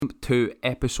To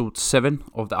episode 7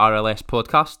 of the RLS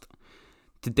podcast.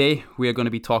 Today we are going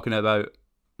to be talking about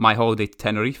my holiday to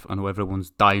Tenerife. I know everyone's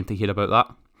dying to hear about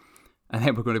that. And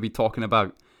then we're going to be talking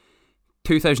about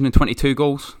 2022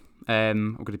 goals. We're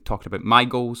going to be talking about my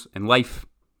goals in life,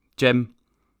 gym,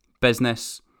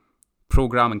 business,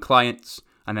 program and clients.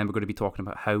 And then we're going to be talking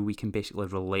about how we can basically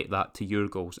relate that to your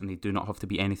goals. And they do not have to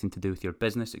be anything to do with your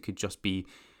business. It could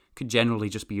generally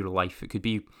just be your life. It could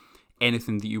be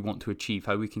anything that you want to achieve,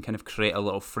 how we can kind of create a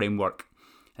little framework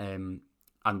and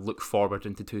look forward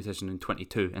into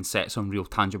 2022 and set some real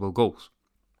tangible goals.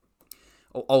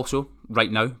 I'll also,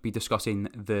 right now, be discussing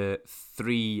the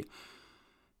 3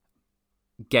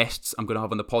 guests I'm going to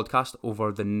have on the podcast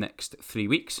over the next 3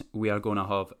 weeks. We are going to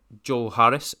have Joel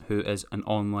Harris, who is an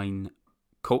online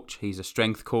coach. He's a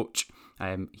strength coach.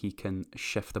 He can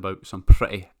shift about some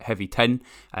pretty heavy tin,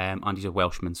 and he's a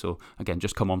Welshman, so again,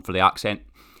 just come on for the accent.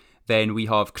 Then we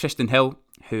have Kristen Hill,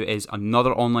 who is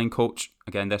another online coach.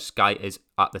 Again, this guy is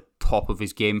at the top of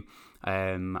his game.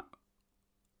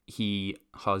 He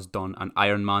has done an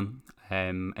Ironman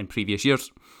in previous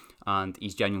years, and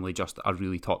he's genuinely just a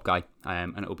really top guy.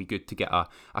 And it'll be good to get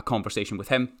a conversation with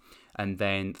him. And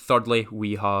then thirdly,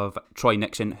 we have Troy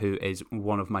Nixon, who is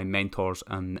one of my mentors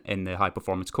and in the high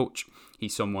performance coach.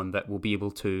 He's someone that will be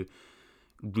able to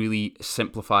really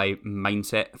simplify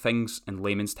mindset things in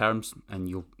layman's terms, and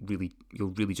you'll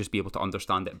really just be able to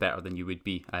understand it better than you would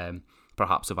be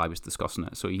perhaps if I was discussing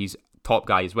it. So he's a top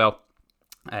guy as well,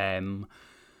 and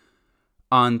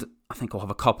I think I'll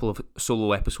have a couple of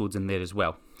solo episodes in there as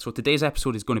well. So today's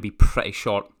episode is going to be pretty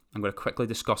short. I'm going to quickly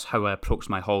discuss how I approached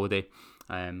my holiday,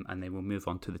 and then we'll move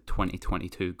on to the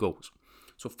 2022 goals.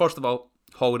 So first of all,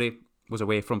 holiday was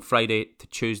away from Friday to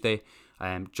Tuesday.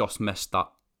 Just missed that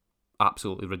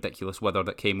absolutely ridiculous weather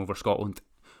that came over Scotland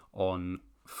on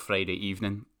Friday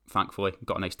evening. Thankfully,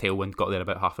 got a nice tailwind, got there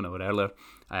about half an hour earlier.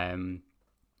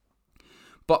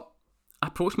 But I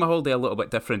approached my holiday a little bit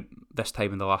different this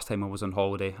time than the last time I was on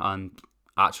holiday, and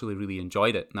actually really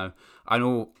enjoyed it. Now, I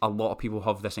know a lot of people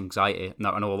have this anxiety.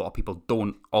 Now, I know a lot of people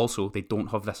don't. Also, they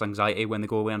don't have this anxiety when they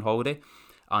go away on holiday,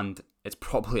 and it's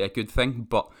probably a good thing,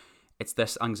 but it's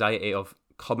this anxiety of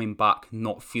coming back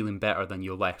not feeling better than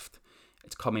you left.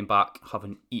 It's coming back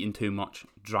having eaten too much,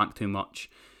 drank too much.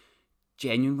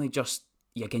 Genuinely just,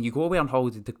 again, you go away on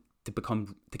holiday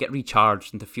to get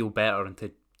recharged and to feel better and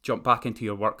to jump back into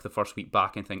your work the first week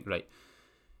back and think, right,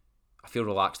 I feel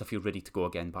relaxed, I feel ready to go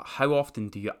again. But how often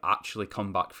do you actually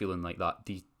come back feeling like that?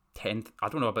 I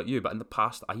don't know about you, but in the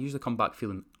past, I usually come back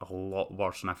feeling a lot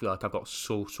worse, and I feel like I've got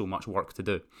so much work to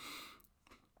do.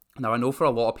 Now, I know for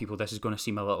a lot of people, this is going to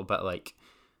seem a little bit like,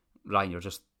 Ryan,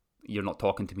 you're not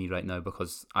talking to me right now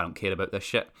because I don't care about this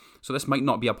shit. So this might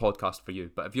not be a podcast for you,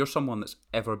 but if you're someone that's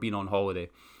ever been on holiday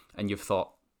and you've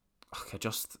thought, I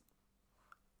just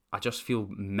feel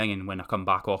minging when I come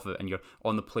back off it, and you're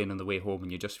on the plane on the way home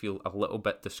and you just feel a little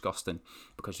bit disgusting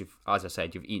because you've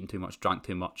eaten too much, drank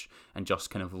too much, and just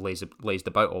kind of lazed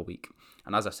about all week.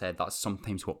 And as I said, that's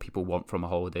sometimes what people want from a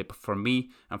holiday. But for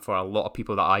me and for a lot of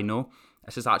people that I know,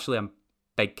 this is actually a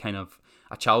big kind of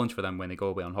a challenge for them when they go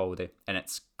away on holiday, and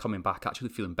it's coming back actually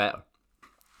feeling better.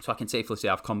 So I can safely say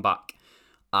I've come back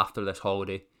after this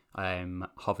holiday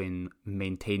having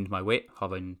maintained my weight,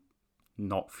 having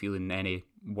not feeling any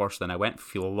worse than I went,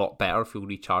 feel a lot better, feel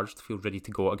recharged, feel ready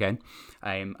to go again.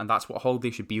 And that's what a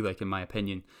holiday should be like, in my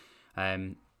opinion.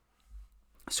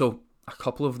 So a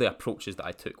couple of the approaches that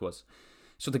I took was,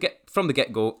 from the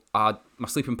get-go, my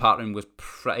sleeping pattern was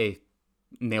pretty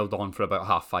nailed on for about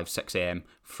 5:30, 6 a.m.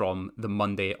 from the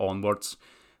Monday onwards,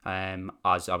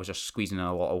 as I was just squeezing in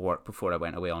a lot of work before I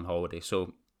went away on holiday.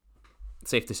 So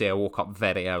safe to say I woke up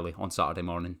very early on Saturday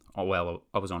morning while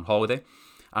I was on holiday,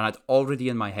 and I'd already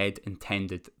in my head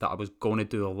intended that I was going to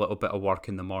do a little bit of work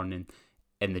in the morning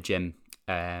in the gym,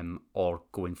 or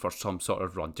going for some sort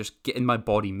of run, just getting my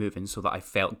body moving so that I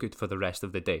felt good for the rest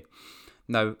of the day.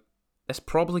 Now, this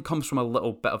probably comes from a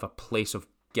little bit of a place of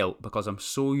guilt, because I'm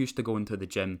so used to going to the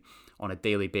gym on a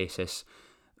daily basis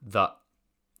that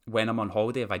when I'm on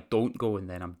holiday, if I don't go and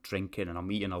then I'm drinking and I'm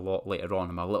eating a lot later on,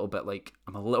 I'm a little bit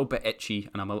itchy,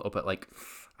 and I'm a little bit like,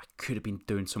 I could have been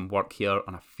doing some work here,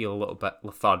 and I feel a little bit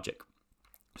lethargic.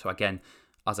 So again,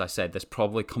 as I said, this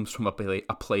probably comes from a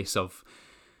place of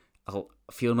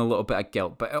feeling a little bit of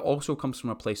guilt, but it also comes from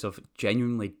a place of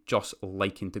genuinely just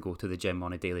liking to go to the gym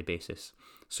on a daily basis.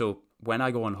 So when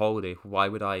I go on holiday, why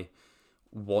would I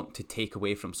want to take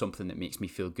away from something that makes me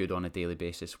feel good on a daily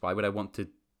basis? Why would I want to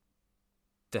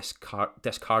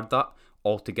discard that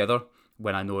altogether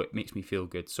when I know it makes me feel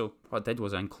good? So what I did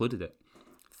was I included it.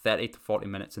 30 to 40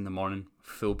 minutes in the morning,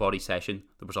 full body session.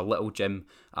 There was a little gym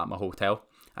at my hotel,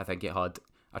 I think it had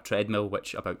a treadmill,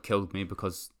 which about killed me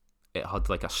because it had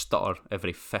like a stutter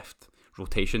every fifth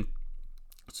rotation.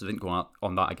 So I didn't go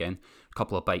on that again. A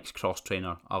couple of bikes, cross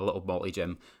trainer, a little multi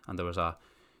gym, and there was a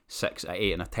 6, a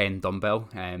 8 and a 10 dumbbell.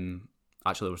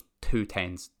 Actually there was 2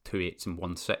 10s, 2 8s and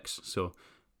 1 6. So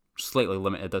slightly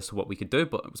limited as to what we could do,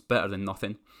 but it was better than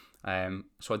nothing.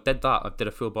 So I did that. I did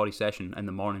a full body session in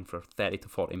the morning for 30 to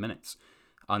 40 minutes.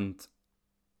 And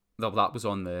that was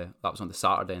on the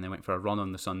Saturday, and I went for a run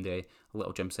on the Sunday, a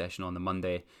little gym session on the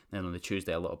Monday, and then on the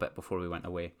Tuesday a little bit before we went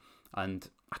away. And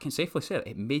I can safely say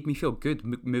it made me feel good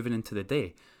moving into the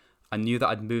day. I knew that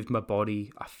I'd moved my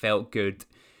body. I felt good.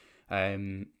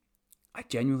 I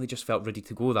genuinely just felt ready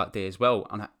to go that day as well.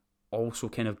 And it also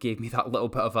kind of gave me that little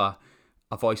bit of a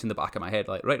voice in the back of my head,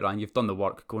 like, right, Ryan, you've done the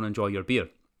work, go and enjoy your beer.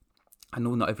 I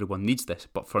know not everyone needs this,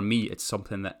 but for me, it's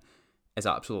something that is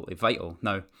absolutely vital.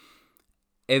 Now,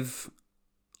 if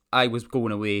I was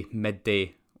going away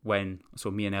midday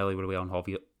so me and Ellie were away on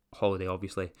holiday,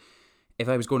 obviously, if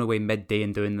I was going away midday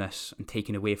and doing this and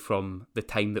taking away from the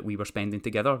time that we were spending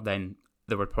together, then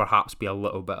there would perhaps be a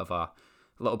little bit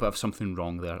of something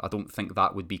wrong there. I don't think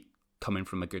that would be coming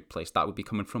from a good place. That would be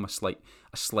coming from a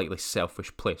slightly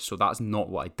selfish place. So that's not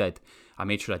what I did. I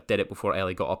made sure I did it before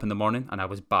Ellie got up in the morning, and I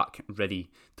was back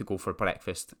ready to go for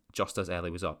breakfast just as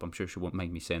Ellie was up. I'm sure she won't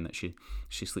mind me saying that she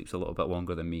sleeps a little bit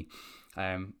longer than me.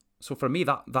 So for me,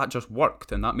 that just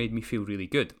worked, and that made me feel really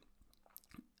good.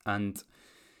 And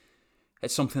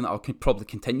it's something that I'll probably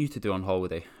continue to do on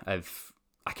holiday if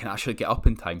I can actually get up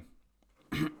in time.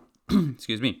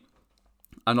 Excuse me.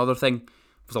 Another thing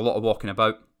was a lot of walking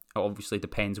about. It obviously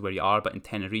depends where you are, but in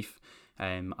Tenerife,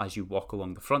 as you walk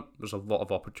along the front, there's a lot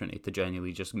of opportunity to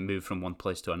genuinely just move from one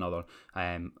place to another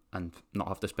and not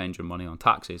have to spend your money on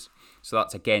taxis. So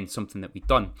that's, again, something that we've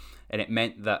done. And it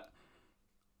meant that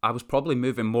I was probably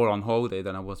moving more on holiday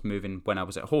than I was moving when I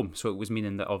was at home. So it was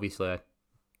meaning that, obviously,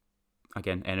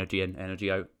 again, energy in, energy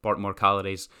out, burnt more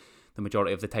calories the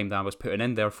majority of the time that I was putting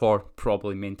in, therefore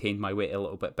probably maintained my weight a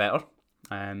little bit better.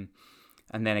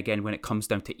 And then again, when it comes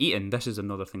down to eating, this is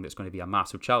another thing that's going to be a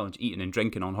massive challenge. Eating and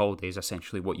drinking on holiday is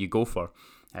essentially what you go for.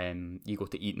 You go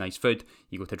to eat nice food,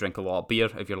 you go to drink a lot of beer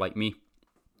if you're like me.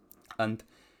 And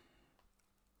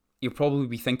you'll probably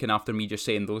be thinking after me just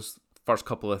saying those first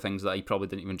couple of things that I probably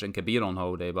didn't even drink a beer on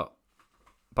holiday, but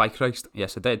by Christ,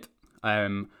 yes I did.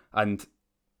 And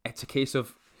it's a case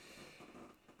of,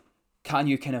 can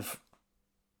you kind of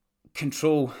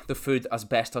control the food as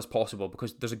best as possible,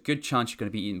 because there's a good chance you're going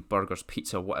to be eating burgers,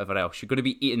 pizza, whatever else. You're going to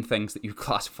be eating things that you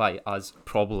classify as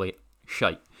probably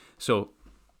shite. So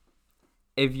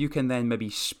if you can then maybe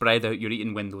spread out your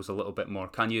eating windows a little bit more,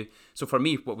 can you? So for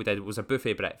me, what we did was a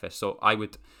buffet breakfast. So I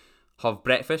would have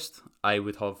breakfast, I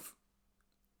would have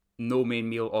no main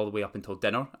meal all the way up until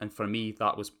dinner, and for me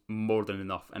that was more than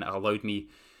enough, and it allowed me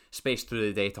space through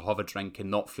the day to have a drink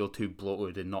and not feel too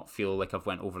bloated and not feel like I've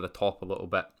went over the top a little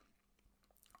bit.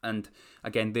 And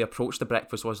again, the approach to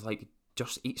breakfast was like,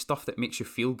 just eat stuff that makes you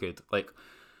feel good. Like,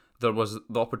 there was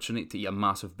the opportunity to eat a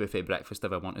massive buffet breakfast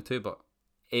if I wanted to, but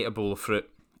ate a bowl of fruit,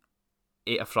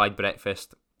 ate a fried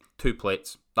breakfast, 2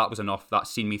 plates. That was enough. That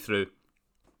seen me through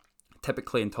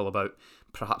typically until about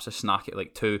perhaps a snack at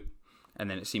like 2,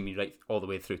 and then it seen me right all the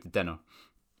way through to dinner.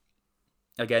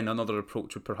 Again, another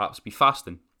approach would perhaps be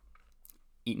fasting.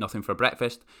 Eat nothing for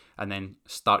breakfast and then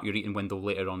start your eating window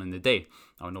later on in the day.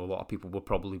 I know a lot of people will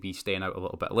probably be staying out a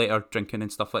little bit later, drinking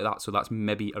and stuff like that, so that's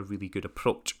maybe a really good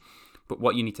approach. But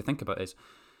what you need to think about is,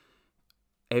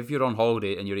 if you're on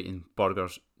holiday and you're eating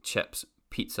burgers, chips,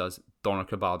 pizzas, doner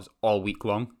kebabs all week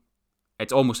long,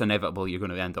 it's almost inevitable you're going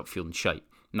to end up feeling shite.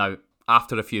 Now,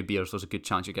 after a few beers, there's a good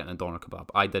chance you're getting a doner kebab.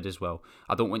 I did as well.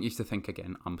 I don't want you to think,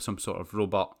 again, I'm some sort of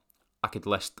robot. I could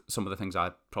list some of the things I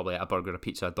probably ate: a burger, a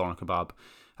pizza, a doner kebab,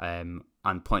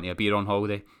 and plenty of beer on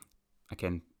holiday.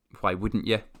 Again, why wouldn't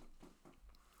you?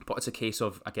 But it's a case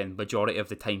of, again, majority of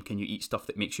the time, can you eat stuff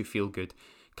that makes you feel good?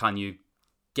 Can you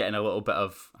get in a little bit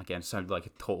of, again, sound like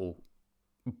a total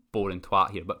boring twat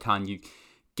here, but can you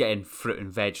get in fruit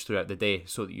and veg throughout the day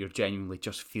so that you're genuinely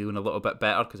just feeling a little bit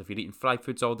better? Because if you're eating fried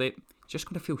foods all day, it's just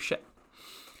going to feel shit.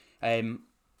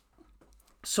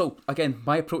 So, again,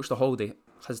 my approach to holiday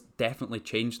has definitely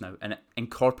changed now, and it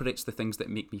incorporates the things that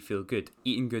make me feel good.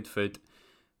 Eating good food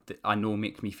that I know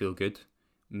make me feel good,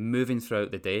 moving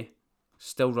throughout the day,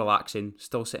 still relaxing,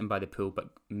 still sitting by the pool, but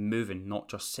moving, not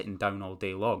just sitting down all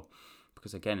day long,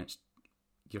 because again, it's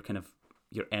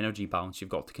your energy balance you've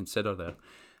got to consider there.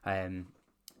 And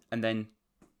then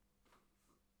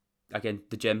again,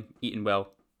 the gym, eating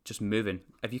well, just moving.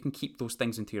 If you can keep those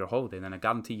things into your holiday, then I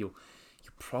guarantee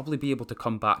you'll probably be able to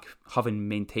come back having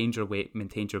maintained your weight,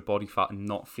 maintained your body fat, and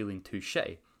not feeling too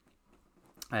shitty.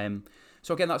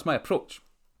 So again, that's my approach.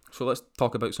 So let's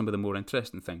talk about some of the more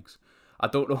interesting things. I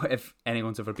don't know if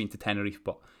anyone's ever been to Tenerife,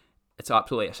 but it's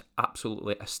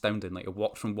absolutely astounding. Like, a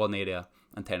walk from one area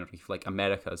in Tenerife, like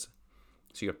America's.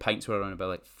 So your pints were around about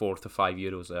like €4 to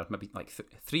 €5 there, maybe like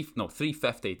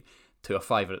 $3.50 to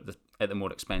 $5 at the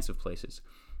more expensive places.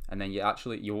 And then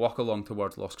you walk along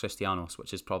towards Los Cristianos,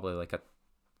 which is probably like a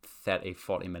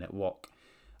 30-40 minute walk.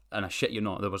 And I shit you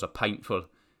not, there was a pint for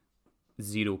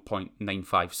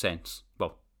 0.95 cents.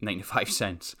 Well, 95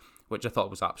 cents, which I thought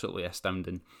was absolutely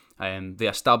astounding. The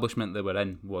establishment they were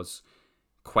in was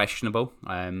questionable.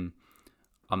 I'm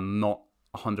not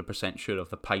 100% sure if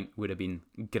the pint would have been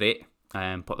great,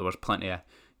 but there was plenty of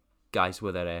guys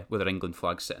with their England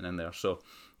flags sitting in there, so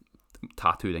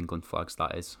tattooed England flags,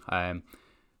 that is.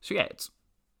 So yeah, it's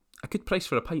a good price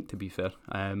for a pint, to be fair.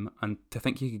 And to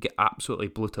think you could get absolutely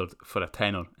bloated for a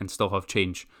tenner and still have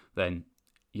change, then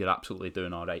you're absolutely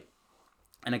doing all right.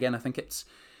 And again, I think it's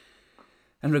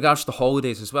in regards to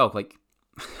holidays as well. Like,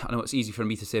 I know it's easy for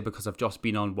me to say because I've just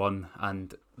been on one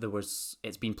and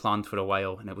it's been planned for a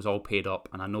while and it was all paid up.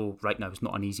 And I know right now it's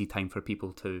not an easy time for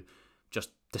people to just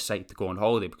decide to go on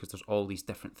holiday because there's all these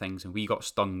different things. And we got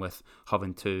stung with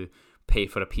having to pay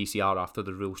for a PCR after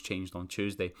the rules changed on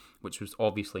Tuesday, which was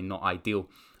obviously not ideal.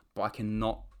 But I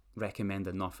cannot recommend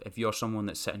enough. If you're someone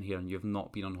that's sitting here and you've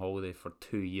not been on holiday for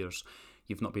 2 years,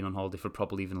 you've not been on holiday for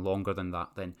probably even longer than that,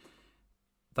 then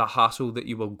the hassle that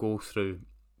you will go through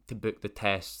to book the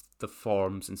tests, the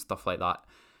forms and stuff like that,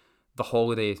 the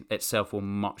holiday itself will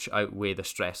much outweigh the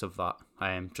stress of that.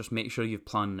 Just make sure you've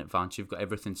planned in advance, you've got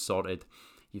everything sorted,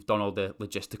 you've done all the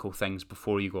logistical things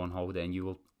before you go on holiday, and you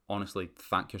will honestly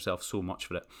thank yourself so much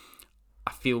for it.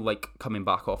 I feel like coming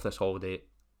back off this holiday,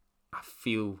 I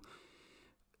feel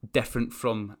different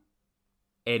from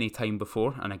any time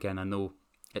before, and again, I know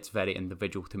it's very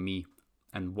individual to me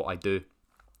and what I do,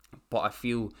 but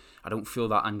I don't feel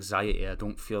that anxiety, I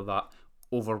don't feel that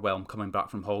overwhelm coming back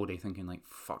from holiday thinking like,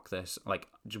 fuck this. Like,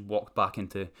 just walked back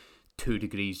into 2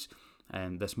 degrees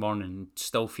this morning and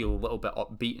still feel a little bit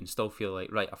upbeat and still feel like,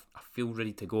 right, I feel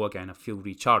ready to go again, I feel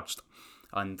recharged.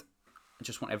 And I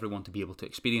just want everyone to be able to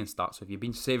experience that. So if you've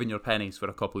been saving your pennies for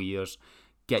a couple of years,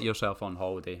 get yourself on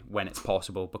holiday when it's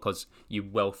possible, because you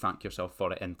will thank yourself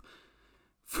for it. And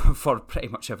for pretty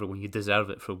much everyone, you deserve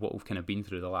it for what we've kind of been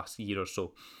through the last year or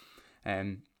so.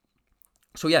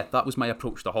 So yeah, that was my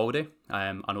approach to holiday.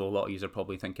 I know a lot of you are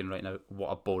probably thinking right now, what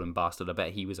a boring bastard. I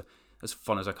bet he was as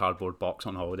fun as a cardboard box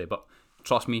on holiday. But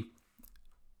trust me,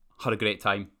 had a great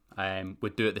time.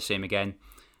 Would do it the same again,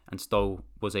 and still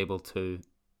was able to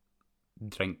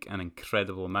drink an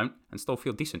incredible amount and still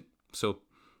feel decent. So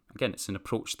again, it's an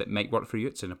approach that might work for you.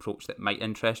 It's an approach that might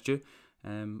interest you.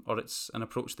 Or it's an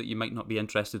approach that you might not be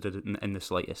interested in the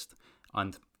slightest.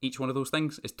 And each one of those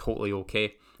things is totally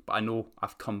okay. But I know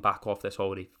I've come back off this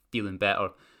holiday feeling better,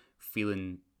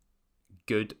 feeling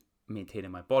good, maintaining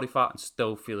my body fat, and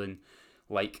still feeling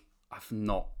like I've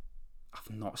not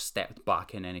stepped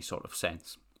back in any sort of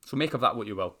sense. So make of that what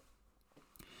you will.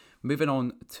 Moving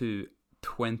on to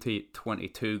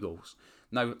 2022 goals.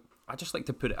 Now, I just like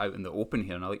to put it out in the open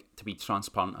here, and I like to be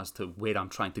transparent as to where I'm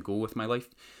trying to go with my life.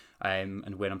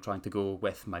 And where I'm trying to go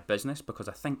with my business, because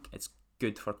I think it's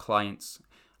good for clients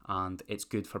and it's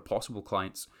good for possible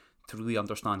clients to really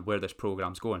understand where this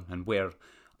program's going and where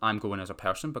I'm going as a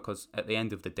person, because at the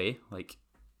end of the day, like,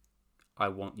 I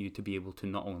want you to be able to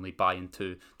not only buy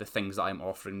into the things that I'm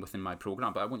offering within my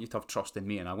program, but I want you to have trust in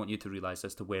me, and I want you to realise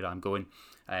as to where I'm going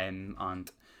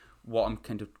and what I'm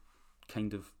kind of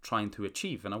trying to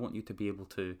achieve. And I want you to be able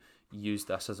to use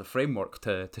this as a framework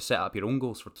to set up your own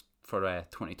goals for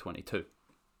 2022.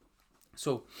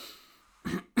 So,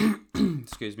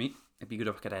 excuse me, it'd be good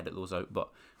if I could edit those out, but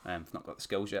I've not got the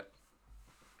skills yet.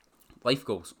 Life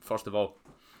goals, first of all.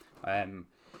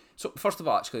 So first of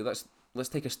all, actually, let's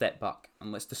take a step back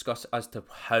and let's discuss as to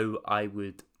how I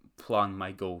would plan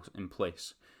my goals in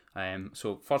place.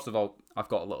 So first of all, I've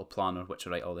got a little planner which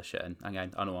I write all this shit in.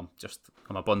 Again, I know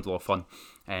I'm a bundle of fun.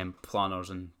 Planners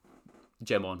and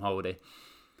gym on holiday.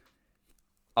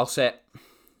 I'll set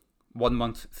 1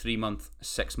 month, 3 month,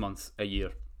 6 months, a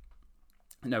year.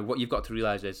 Now, what you've got to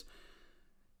realise is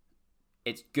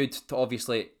it's good to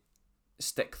obviously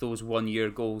stick those 1 year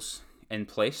goals in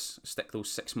place, stick those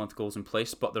 6 month goals in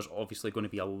place, but there's obviously going to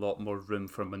be a lot more room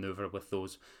for manoeuvre with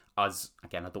those, as,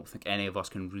 again, I don't think any of us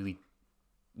can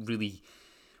really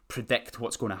predict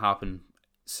what's going to happen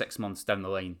 6 months down the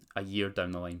line, a year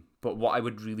down the line. But what I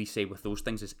would really say with those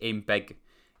things is aim big,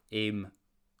 aim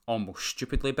almost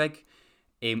stupidly big,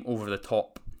 aim over the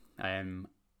top, and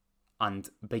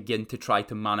begin to try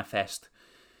to manifest,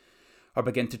 or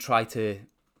begin to try to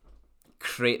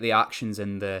create the actions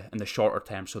in the shorter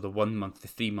term. So the 1 month, the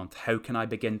 3 month. How can I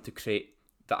begin to create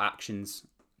the actions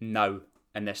now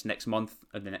in this next month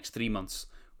and the next 3 months,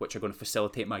 which are going to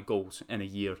facilitate my goals in a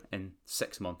year, in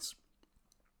 6 months?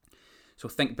 So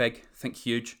think big, think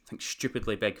huge, think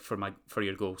stupidly big for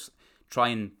your goals. Try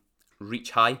and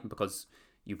reach high, because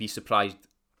you'll be surprised.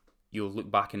 You'll look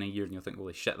back in a year and you'll think,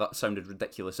 holy shit, that sounded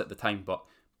ridiculous at the time, but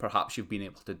perhaps you've been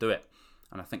able to do it.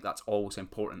 And I think that's always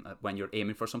important, that when you're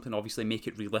aiming for something, obviously make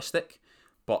it realistic.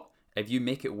 But if you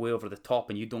make it way over the top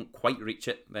and you don't quite reach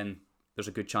it, then there's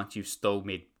a good chance you've still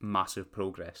made massive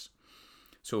progress.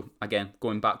 So again,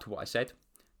 going back to what I said,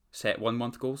 set 1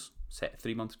 month goals, set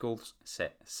 3 month goals,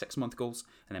 set 6 month goals,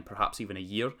 and then perhaps even a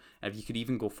year. And if you could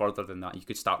even go further than that, you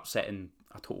could start setting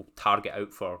a total target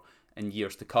out for in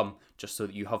years to come, just so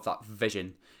that you have that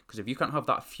vision. Because if you can't have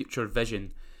that future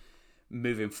vision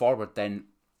moving forward, then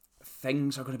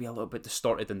things are going to be a little bit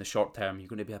distorted in the short term. You're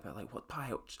going to be a bit like, what do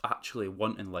I actually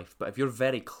want in life? But if you're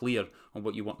very clear on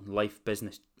what you want in life,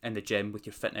 business, in the gym, with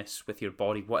your fitness, with your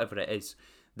body, whatever it is,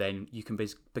 then you can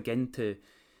begin to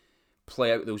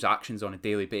play out those actions on a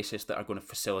daily basis that are going to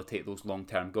facilitate those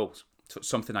long-term goals. So it's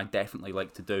something I definitely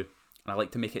like to do. And I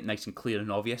like to make it nice and clear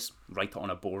and obvious. Write it on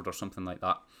a board or something like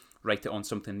that. Write it on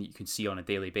something that you can see on a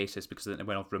daily basis, because then it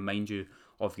will remind you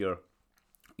of your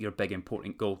big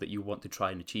important goal that you want to try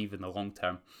and achieve in the long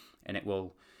term, and it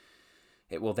will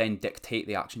then dictate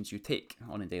the actions you take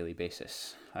on a daily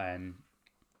basis.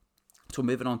 So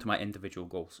moving on to my individual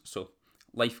goals. So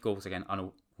life goals, again, I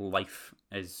know life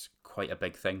is quite a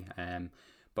big thing,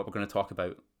 but we're going to talk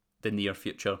about the near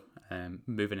future,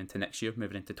 moving into next year,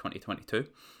 moving into 2022.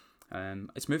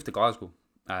 It's moved to Glasgow.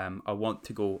 I want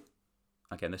to go,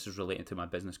 again, this is relating to my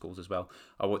business goals as well.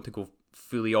 I want to go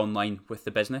fully online with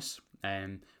the business,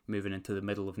 moving into the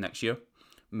middle of next year.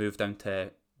 Move down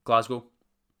to Glasgow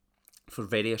for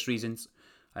various reasons,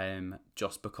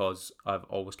 just because I've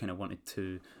always kind of wanted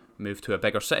to move to a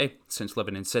bigger city. Since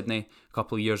living in Sydney a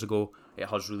couple of years ago, it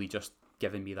has really just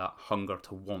given me that hunger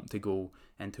to want to go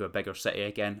into a bigger city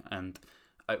again. And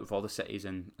out of all the cities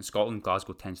in Scotland,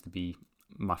 Glasgow tends to be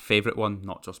my favourite one,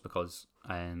 not just because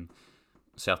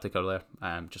Celtic are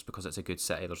there, just because it's a good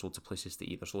city. There's loads of places to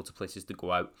eat, there's loads of places to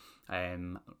go out.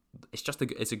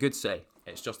 It's a good city.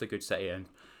 It's just a good city, and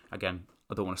again,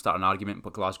 I don't want to start an argument,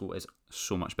 but Glasgow is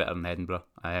so much better than Edinburgh.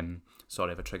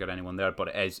 Sorry if I trigger anyone there, but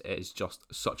it is just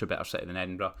such a better city than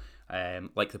Edinburgh.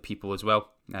 Like the people as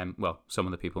well. Well, some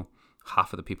of the people,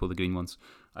 half of the people, the green ones.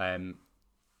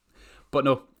 But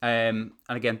no, and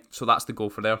again, so that's the goal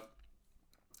for there.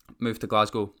 Move to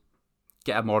Glasgow,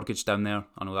 get a mortgage down there.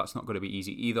 I know that's not going to be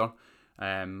easy either.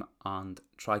 And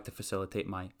try to facilitate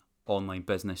my online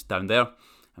business down there,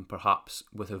 and perhaps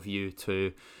with a view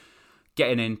to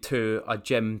getting into a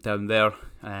gym down there.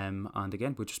 And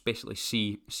again, we'll just basically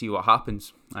see what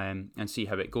happens, and see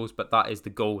how it goes. But that is the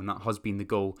goal, and that has been the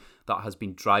goal that has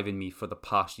been driving me for the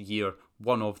past year.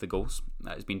 One of the goals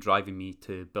that has been driving me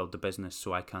to build the business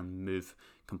so I can move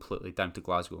completely down to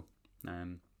Glasgow.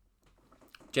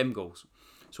 Gym goals.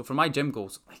 So for my gym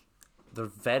goals,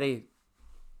 they're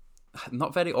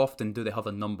not very often do they have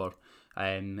a number.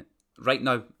 Right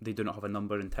now, they do not have a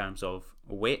number in terms of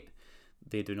weight.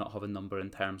 They do not have a number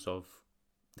in terms of,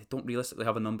 they don't realistically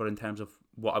have a number in terms of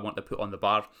what I want to put on the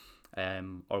bar,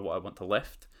 or what I want to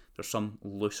lift. There's some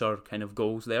looser kind of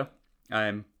goals there.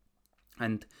 And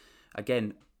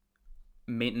again,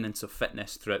 maintenance of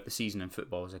fitness throughout the season in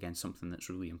football is again something that's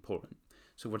really important.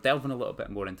 So we're delving a little bit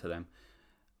more into them.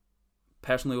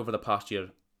 Personally, over the past year,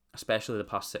 especially the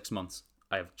past 6 months,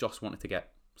 I have just wanted to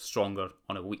get stronger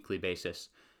on a weekly basis.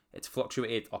 It's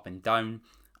fluctuated up and down,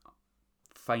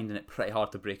 finding it pretty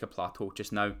hard to break a plateau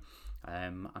just now.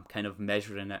 I'm kind of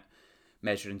measuring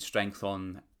strength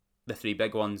on the 3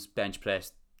 big ones: bench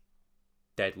press,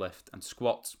 deadlift and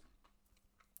squats.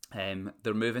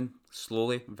 They're moving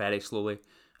slowly, very slowly,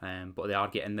 but they are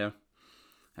getting there.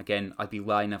 Again, I'd be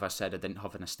lying if I said I didn't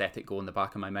have an aesthetic goal in the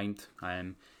back of my mind.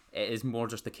 It is more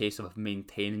just a case of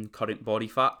maintaining current body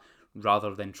fat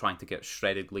rather than trying to get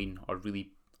shredded lean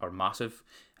or massive.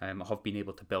 I have been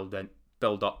able to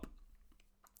build up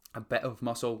a bit of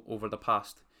muscle over the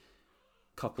past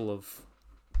couple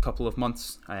of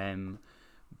months,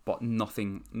 but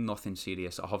nothing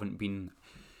serious. I've been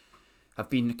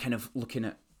kind of looking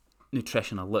at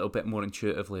nutrition a little bit more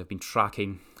intuitively. I've been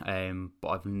tracking, but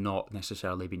I've not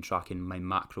necessarily been tracking my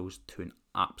macros to an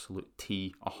absolute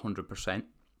T, 100%.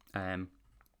 And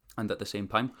at the same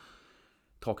time,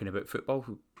 talking about football,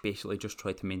 we basically just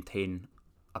try to maintain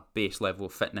a base level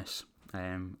of fitness,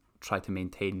 try to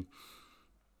maintain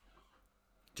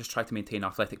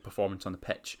athletic performance on the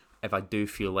pitch. If I do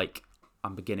feel like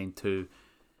I'm beginning to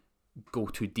go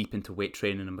too deep into weight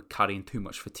training and I'm carrying too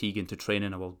much fatigue into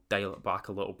training, I will dial it back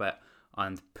a little bit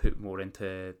and put more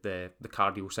into the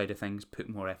cardio side of things, put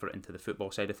more effort into the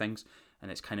football side of things.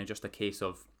 And it's kind of just a case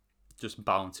of just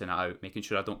balancing it out, making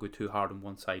sure I don't go too hard on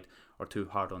one side or too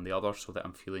hard on the other, so that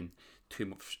I'm feeling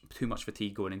too much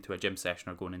fatigue going into a gym session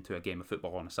or going into a game of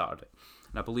football on a Saturday.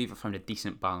 And I believe I found a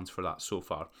decent balance for that so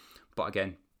far. But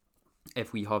again,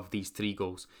 if we have these three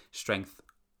goals, strength,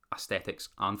 aesthetics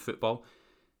and football,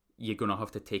 you're going to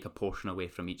have to take a portion away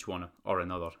from each one or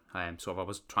another. So if I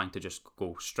was trying to just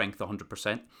go strength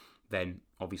 100%, then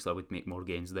obviously I would make more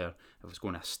gains there. If I was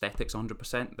going aesthetics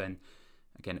 100%, then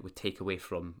again it would take away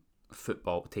from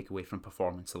football, it would take away from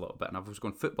performance a little bit. And if I was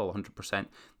going football 100%,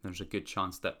 there's a good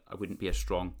chance that I wouldn't be as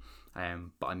strong,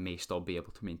 but I may still be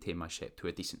able to maintain my shape to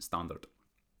a decent standard.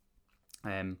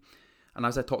 And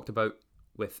as I talked about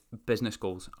with business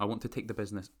goals, I want to take the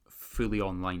business fully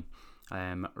online.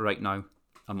 Right now,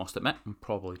 I must admit, I'm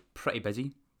probably pretty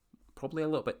busy, probably a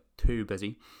little bit too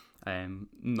busy.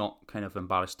 Not kind of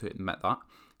embarrassed to admit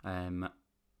that.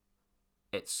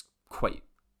 It's quite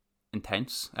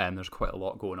intense and there's quite a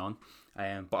lot going on.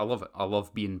 But I love it. I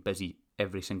love being busy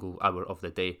every single hour of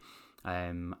the day.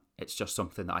 It's just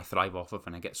something that I thrive off of,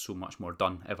 and I get so much more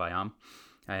done if I am.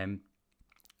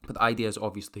 But the idea is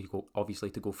obviously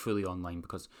to go fully online,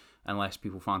 because unless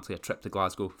people fancy a trip to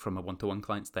Glasgow from a one-to-one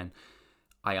clients, then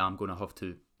I am going to have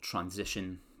to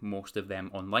transition most of them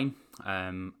online,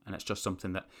 and it's just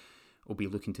something that we'll be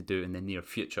looking to do in the near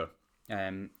future.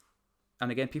 And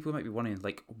again, people might be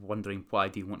wondering why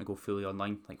do you want to go fully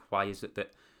online? Like, why is it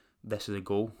that this is a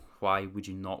goal? Why would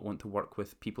you not want to work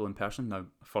with people in person? Now,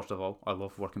 first of all, I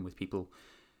love working with people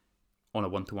on a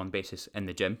one-to-one basis in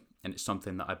the gym, and it's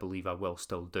something that I believe I will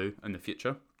still do in the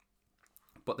future.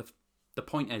 But the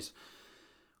point is,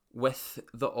 with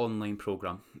the online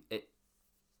program, it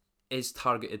is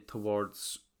targeted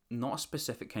towards not a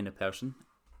specific kind of person,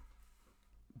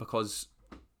 because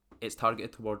it's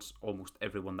targeted towards almost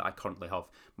everyone that I currently have.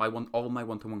 All my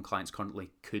one-to-one clients currently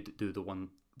could do the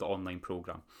online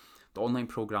program. The online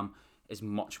program is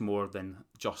much more than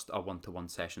just a one-to-one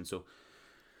session. So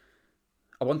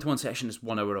a one-to-one session is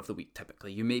 1 hour of the week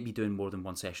typically. You may be doing more than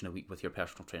one session a week with your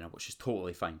personal trainer, which is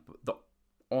totally fine. But the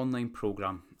online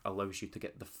program allows you to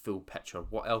get the full picture.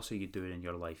 What else are you doing in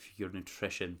your life? Your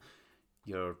nutrition,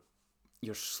 your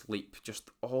sleep,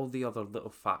 just all the other little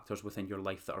factors within your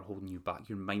life that are holding you back,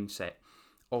 your mindset,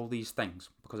 all these things.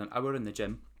 Because an hour in the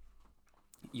gym,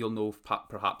 you'll know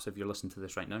perhaps if you're listening to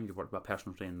this right now, you've worked with a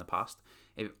personal trainer in the past,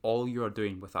 if all you are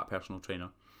doing with that personal trainer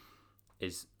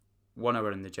is 1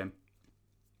 hour in the gym,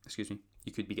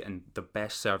 you could be getting the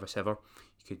best service ever,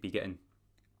 you could be getting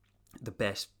the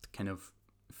best kind of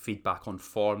feedback on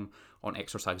form, on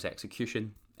exercise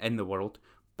execution in the world.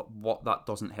 But what that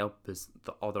doesn't help is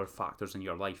the other factors in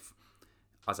your life.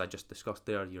 As I just discussed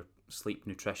there, your sleep,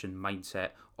 nutrition, mindset,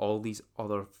 all these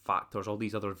other factors, all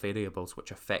these other variables which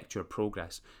affect your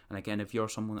progress. And again, if you're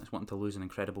someone that's wanting to lose an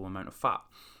incredible amount of fat,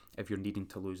 if you're needing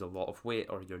to lose a lot of weight,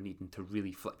 or you're needing to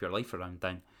really flip your life around,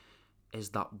 then is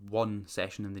that one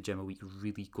session in the gym a week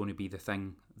really going to be the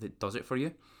thing that does it for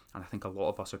you? And I think a lot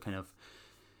of us are kind of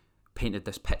painted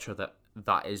this picture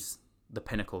that is the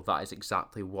pinnacle, that is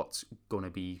exactly what's going to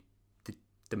be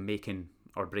the making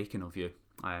or breaking of you.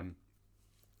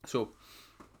 So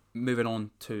moving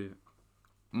on to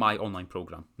my online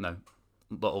program now,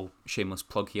 little shameless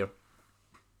plug here.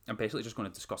 I'm basically just going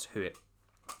to discuss who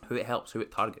it helps, who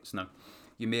it targets. Now,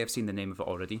 you may have seen the name of it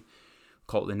already,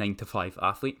 called the 9 to 5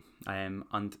 athlete,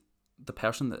 and the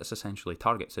person that this essentially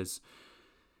targets is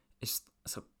it's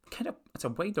a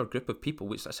wider group of people,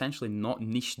 which is essentially not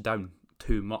niched down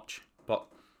too much. But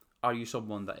are you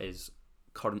someone that is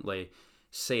currently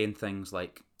saying things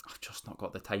like, I've just not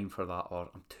got the time for that, or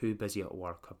I'm too busy at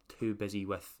work,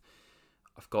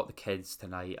 I've got the kids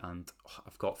tonight and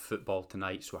I've got football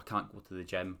tonight, so I can't go to the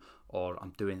gym, or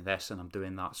I'm doing this and I'm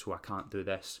doing that, so I can't do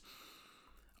this?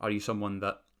 Are you someone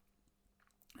that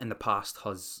in the past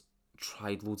has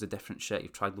tried loads of different shit,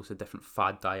 you've tried loads of different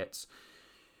fad diets,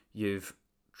 you've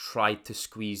tried to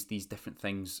squeeze these different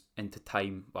things into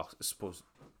time? Well, I suppose,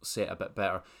 say it a bit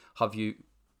better, have you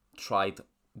tried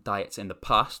diets in the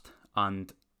past,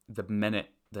 and the minute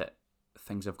that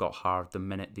things have got hard, the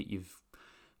minute that you've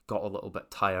got a little bit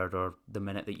tired, or the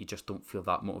minute that you just don't feel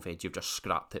that motivated, you've just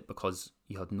scrapped it because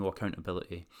you had no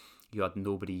accountability, you had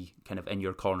nobody kind of in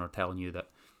your corner telling you that,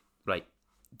 right,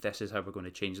 this is how we're going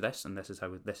to change this, and this is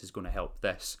how this is going to help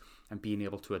this, and being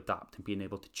able to adapt and being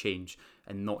able to change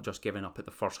and not just giving up at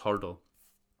the first hurdle?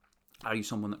 Are you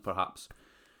someone that perhaps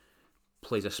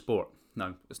plays a sport?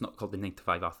 Now, it's not called the 9 to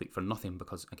 5 athlete for nothing,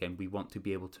 because again, we want to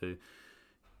be able to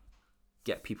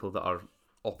get people that are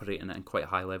operating at a quite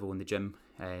high level in the gym,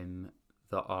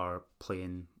 that are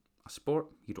playing a sport.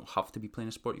 You don't have to be playing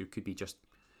a sport. You could be just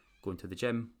going to the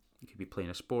gym. You could be playing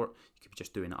a sport. You could be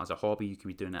just doing it as a hobby. You could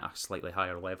be doing it at a slightly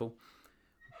higher level.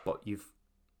 But you've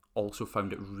also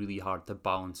found it really hard to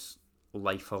balance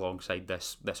life alongside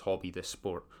this hobby, this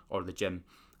sport, or the gym.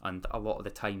 And a lot of the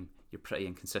time, you're pretty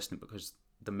inconsistent, because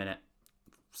the minute,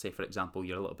 say for example,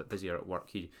 you're a little bit busier at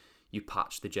work, you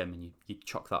patch the gym and you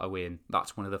chuck that away, and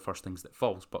that's one of the first things that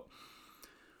falls. But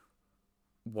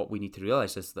what we need to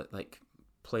realise is that, like,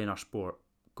 playing our sport,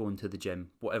 going to the gym,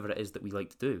 whatever it is that we like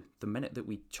to do, the minute that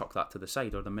we chuck that to the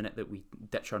side, or the minute that we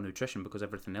ditch our nutrition because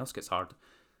everything else gets hard,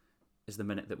 is the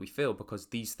minute that we fail, because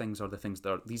these things are the things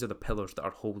these are the pillars that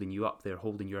are holding you up. They're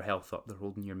holding your health up. They're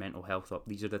holding your mental health up.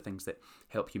 These are the things that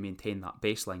help you maintain that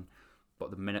baseline.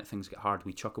 But the minute things get hard,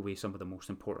 we chuck away some of the most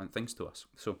important things to us.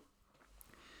 So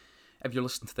if you're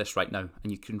listening to this right now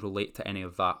and you can relate to any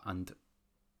of that, and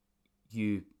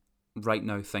you right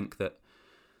now think that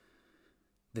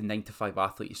the 9 to 5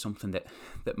 athlete is something that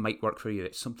might work for you,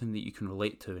 it's something that you can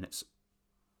relate to, and it's,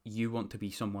 you want to be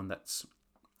someone that's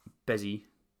busy,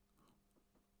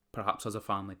 perhaps has a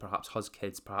family, perhaps has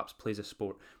kids, perhaps plays a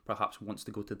sport, perhaps wants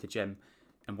to go to the gym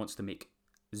and wants to make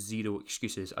zero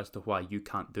excuses as to why you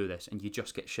can't do this, and you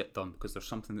just get shit done, because there's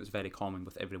something that's very common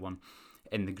with everyone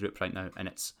in the group right now, and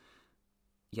it's,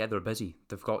 yeah, they're busy,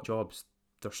 they've got jobs,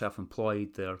 they're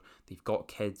self-employed, they've got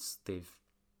kids, they've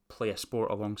play a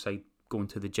sport alongside going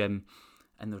to the gym,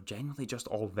 and they're genuinely just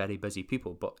all very busy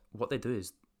people. But what they do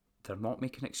is they're not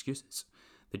making excuses,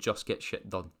 they just get shit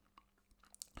done.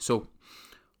 So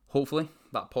hopefully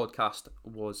that podcast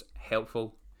was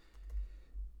helpful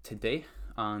today,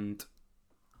 and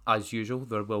as usual,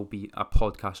 there will be a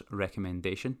podcast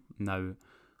recommendation. Now,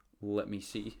 let me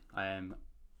see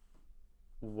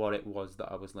what it was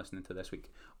that I was listening to this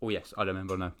week. Oh yes, I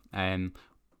remember now.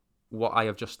 What I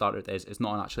have just started is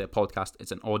not actually a podcast,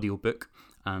 it's an audio book.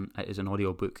 It is an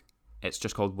audio book. It's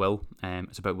just called Will.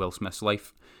 It's about Will Smith's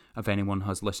life. If anyone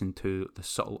has listened to The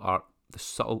Subtle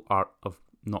Art of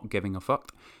Not Giving a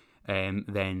Fuck,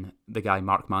 then the guy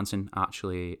Mark Manson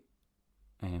actually,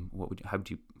 how would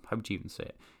you even say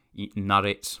it? He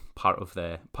narrates part of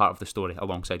the story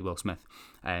alongside Will Smith.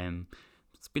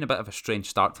 It's been a bit of a strange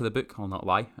start to the book, I'll not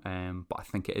lie, but I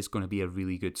think it is going to be a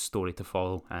really good story to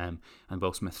follow, and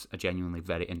Will Smith's a genuinely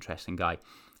very interesting guy.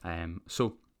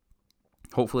 So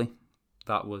hopefully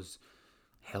that was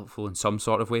helpful in some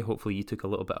sort of way. Hopefully you took a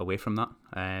little bit away from that.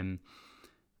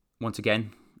 Once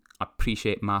again, I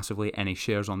appreciate massively any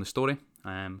shares on the story,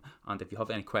 and if you have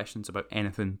any questions about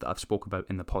anything that I've spoke about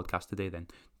in the podcast today, then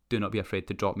do not be afraid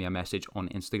to drop me a message on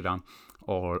Instagram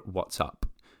or WhatsApp.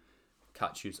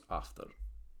 Catch yous after.